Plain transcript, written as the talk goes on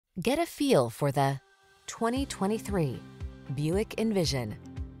Get a feel for the 2023 Buick Envision.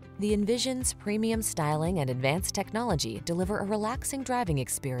 The Envision's premium styling and advanced technology deliver a relaxing driving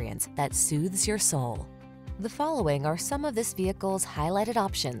experience that soothes your soul. The following are some of this vehicle's highlighted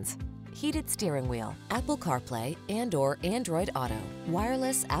options: heated steering wheel, Apple CarPlay and/or Android Auto,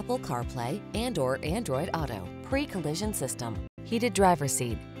 wireless Apple CarPlay and/or Android Auto, pre-collision system, heated driver's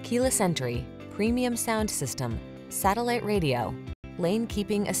seat, keyless entry, premium sound system, satellite radio, lane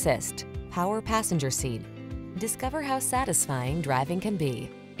keeping assist, power passenger seat. Discover how satisfying driving can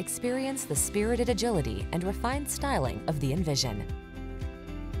be. Experience the spirited agility and refined styling of the Envision.